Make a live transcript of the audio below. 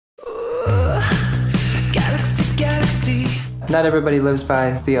Not everybody lives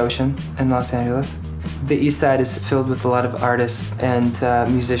by the ocean in Los Angeles. The East Side is filled with a lot of artists and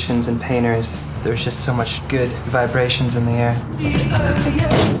musicians and painters. There's just so much good vibrations in the air.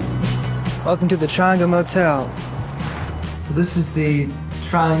 Welcome to the Triangle Motel. This is the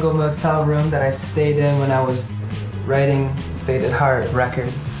Triangle Motel room that I stayed in when I was writing Faded Heart record.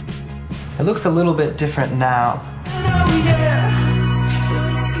 It looks a little bit different now.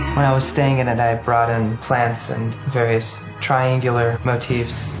 When I was staying in it, I brought in plants and various triangular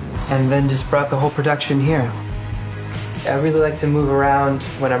motifs, and then just brought the whole production here. I really like to move around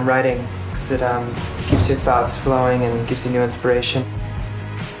when I'm writing, because it keeps your thoughts flowing and gives you new inspiration.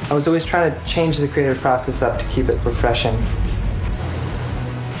 I was always trying to change the creative process up to keep it refreshing.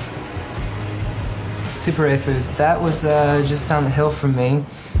 Super A Foods, that was just down the hill from me.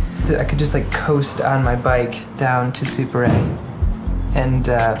 I could just like coast on my bike down to Super A and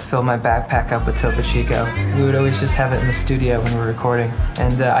fill my backpack up with Topo Chico. We would always just have it in the studio when we were recording.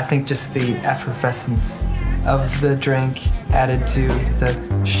 And I think just the effervescence of the drink added to the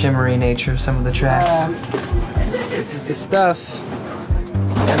shimmery nature of some of the tracks. This is the stuff,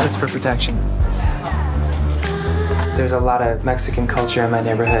 and it's for protection. There's a lot of Mexican culture in my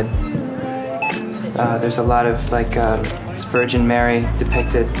neighborhood. There's a lot of like Virgin Mary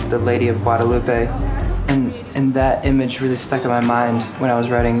depicted, the Lady of Guadalupe. And that image really stuck in my mind when I was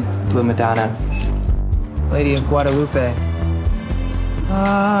writing Bluemadonna. Lady of Guadalupe.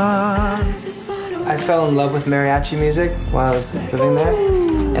 I fell in love with mariachi music while I was living there,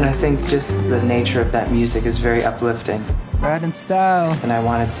 and I think just the nature of that music is very uplifting. Ride in style. And I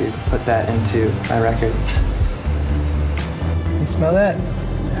wanted to put that into my record. You smell that?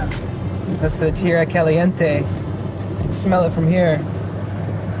 That's the tierra caliente. You can smell it from here.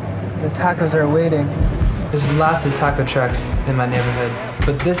 The tacos are waiting. There's lots of taco trucks in my neighborhood,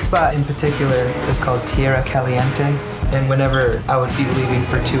 but this spot in particular is called Tierra Caliente, and whenever I would be leaving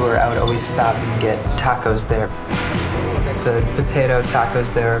for tour, I would always stop and get tacos there. The potato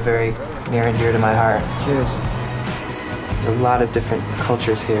tacos there are very near and dear to my heart. Cheers. There's a lot of different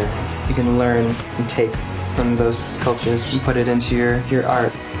cultures here. You can learn and take from those cultures and put it into your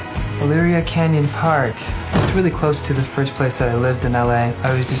art. Elyria Canyon Park. It's really close to the first place that I lived in LA. I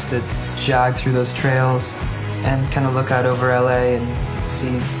always used to jog through those trails and kind of look out over LA and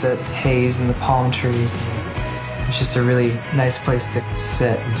see the haze and the palm trees. It's just a really nice place to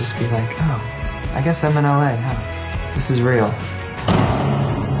sit and just be like, oh, I guess I'm in LA, huh? This is real.